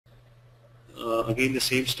Again, the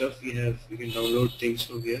same stuff we have. We can download things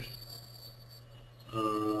from here.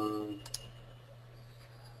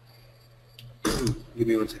 Give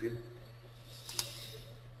me 1 second.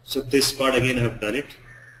 So this part again I have done it.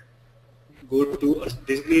 Go to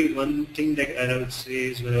basically one thing that I would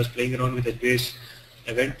say is when I was playing around with HBase,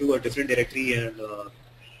 I went to a different directory and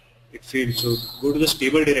it failed. So go to the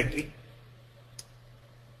stable directory,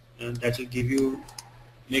 and that will give you,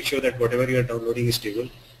 make sure that whatever you are downloading is stable.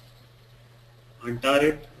 Untar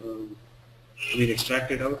it,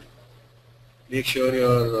 extract it out. Make sure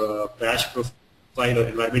your bash profile or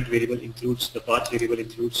environment variable includes, the path variable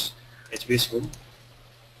includes HBase home.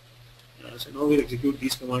 So now we'll execute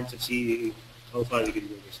these commands and see how far we can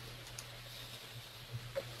go this.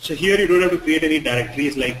 So here you don't have to create any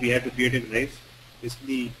directories like we had to create in Drive.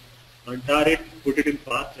 Basically untar it, put it in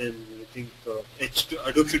path, and I think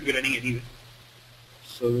Hadoop should be running anyway.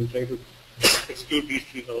 So we'll try to execute these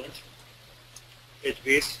 3 commands.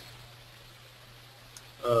 HBase,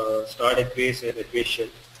 start HBase and HBase shell.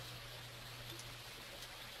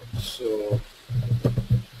 So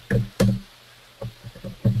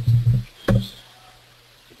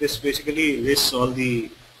this basically lists all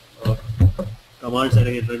the commands that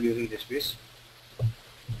I can run using HBase.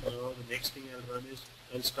 Now the next thing I'll run is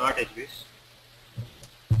I'll start HBase.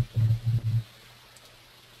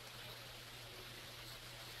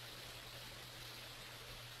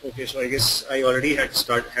 Okay, so I guess I already had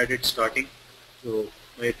it starting, so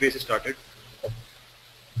my HBase is started.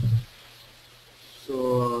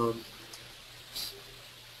 So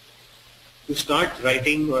to start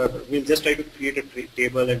writing, we'll just try to create a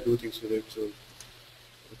table and do things with it. So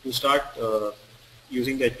to start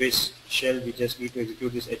using the HBase shell, we just need to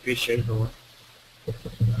execute this HBase shell command.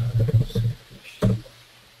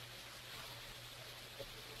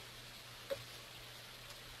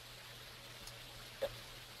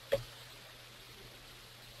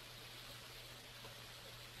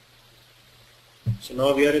 So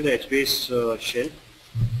now we are in the HBase shell.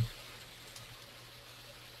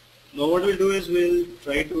 Now what we'll do is we'll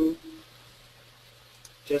try to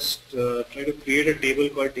just try to create a table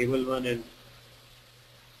called table1 and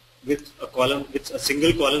with a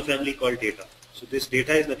single column family called data. So this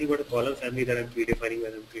data is nothing but a column family that I'm predefining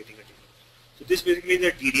when I'm creating a table. So this basically is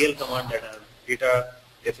the DDL command that I'm, data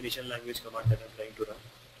definition language command that I'm trying to run.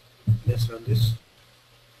 Let's run this.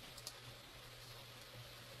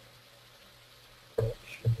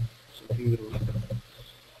 Something wrong.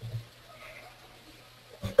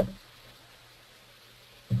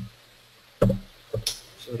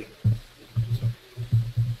 Sorry.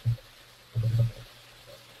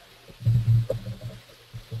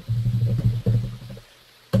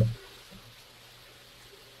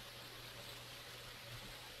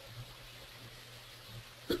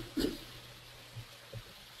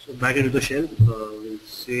 So back into the shell, we'll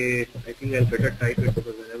say, I think I'll better type it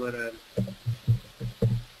because whenever I'm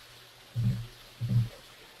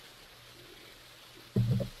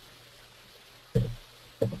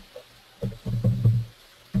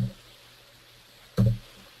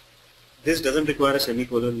this doesn't require a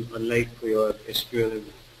semicolon unlike your SQL.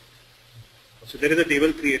 So there is a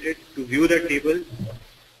table created. To view that table,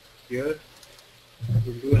 here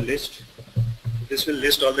we'll do a list. This will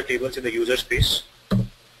list all the tables in the user space.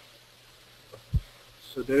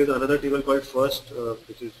 So there is another table called first,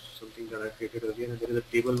 which is something that I created earlier, and there is a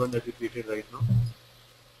table1 that we created right now.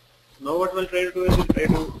 Now what we'll try to do is we'll try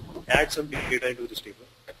to add some data into this table.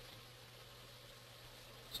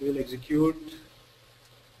 So we'll execute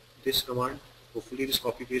this command. Hopefully this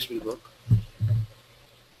copy paste will work.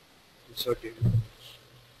 Insert table.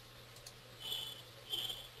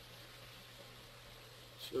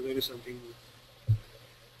 So there is something.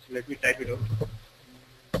 So let me type it out.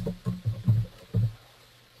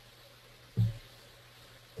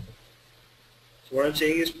 So what I'm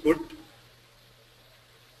saying is put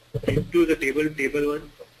into the table table1,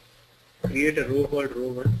 create a row called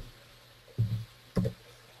row1.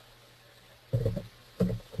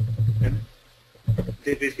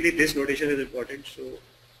 Basically this notation is important, so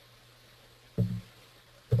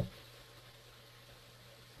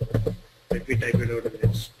let me type it out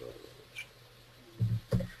again.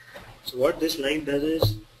 So what this line does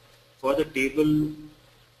is, for the table,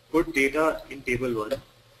 put data in table1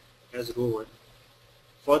 as row1.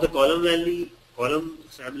 For the column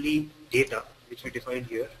family data, which we defined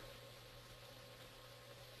here,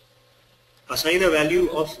 assign a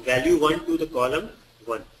value of value1 to the column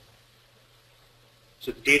 1.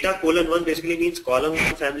 So data :1 basically means column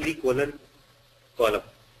family column.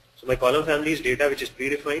 So my column family is data, which is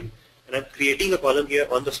predefined, and I'm creating a column here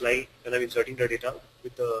on the fly when I'm inserting the data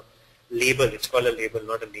with the label. It's called a label,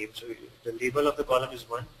 not a name. So the label of the column is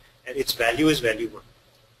 1 and its value is value 1.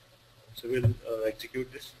 So we'll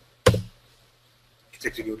execute this. It's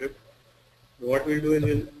executed. What we'll do is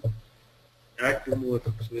we'll add 2 more.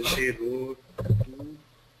 So we'll say row 2,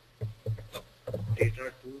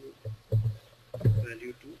 data 2,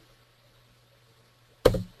 value 2.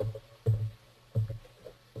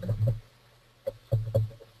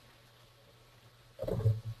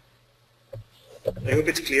 I hope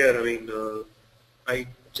it's clear. I mean, I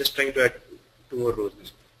just trying to add 2 more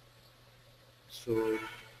rows. So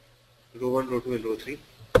row 1, row 2, and row 3.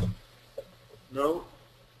 Now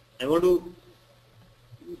I want to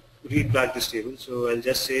read back this table. So I'll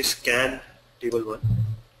just say scan table 1.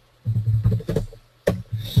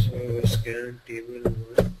 So scan table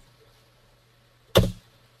 1.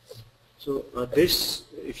 So this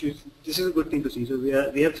is a good thing to see. So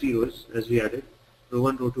we have 3 rows as we added, row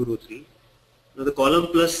 1, row 2, row 3. Now the column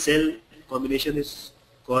plus cell combination is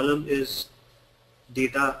column is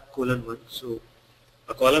data colon 1. So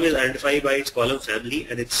a column is identified by its column family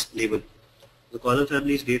and its label. The column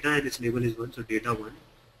family is data and its label is 1, so data 1.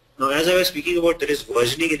 Now as I was speaking about, there is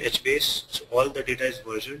versioning in HBase, so all the data is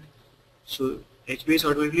versioned. So HBase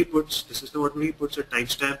automatically puts, the system automatically puts a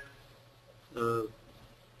timestamp to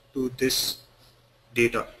this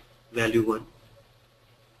data value 1.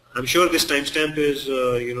 I'm sure this timestamp is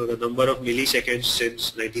the number of milliseconds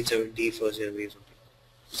since 1970 first January or something,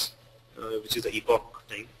 which is the epoch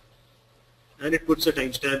time, and it puts a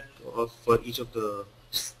timestamp for each of the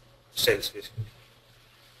cells basically.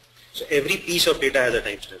 So every piece of data has a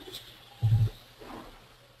timestamp.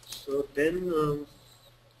 So then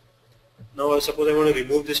now suppose I want to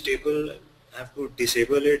remove this table, I have to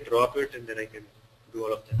disable it, drop it, and then I can do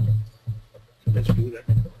all of that. So let's do that.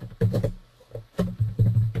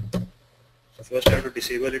 So first I have to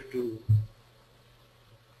disable it to,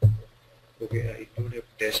 okay, I don't have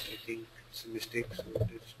test, I think it's a mistake, so it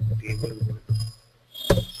is table 1.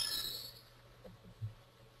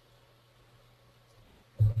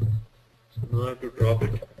 So now I have to drop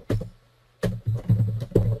it.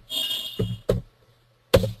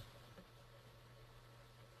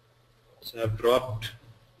 So I have dropped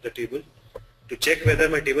the table. To check whether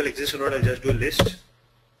my table exists or not, I'll just do a list,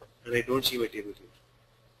 and I don't see my table here.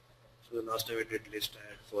 So the last time I did list, I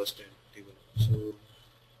had first and table. So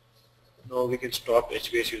now we can stop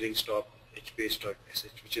HBase using stop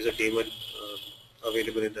HBase.sh, which is a daemon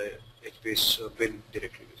available in the HBase bin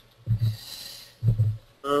directory.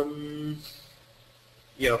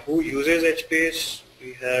 Yeah, who uses HBase?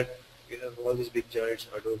 We have all these big giants: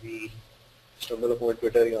 Adobe, StumbleUpon,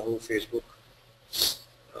 Twitter, Yahoo, Facebook,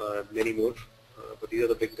 many more. But these are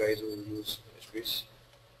the big guys who use HBase.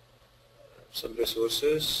 Some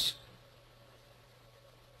resources,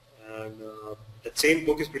 and that same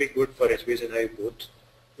book is pretty good for HBase and Hive both.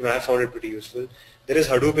 I have found it pretty useful. There is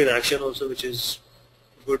Hadoop in action also, which is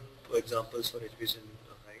good examples for HBase and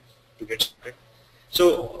Hive to get started.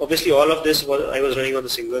 So obviously all of this I was running on a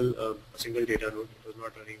single data node. It was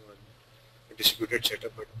not running on a distributed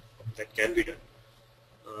setup, but that can be done.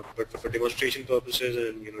 But for demonstration purposes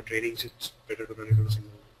and trainings, it's better to run it on a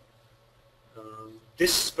single node.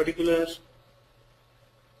 This particular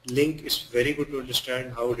link is very good to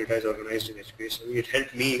understand how data is organized in HBase. I mean, it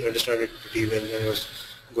helped me understand it pretty well when I was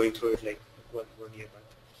going through it like one year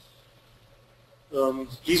back.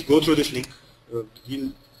 Please go through this link.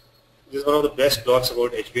 This is one of the best blogs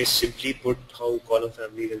about HBase. Simply put, how column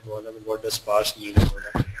family is column and what does sparse mean and all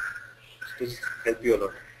that. This will help you a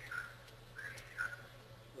lot.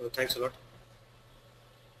 Thanks a lot.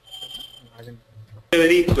 If you have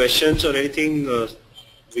any questions or anything,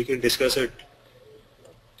 we can discuss it.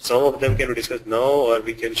 Some of them can be discussed now, or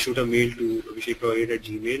we can shoot a mail to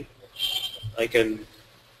abhishek@gmail.com. I can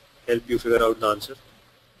help you figure out the answer.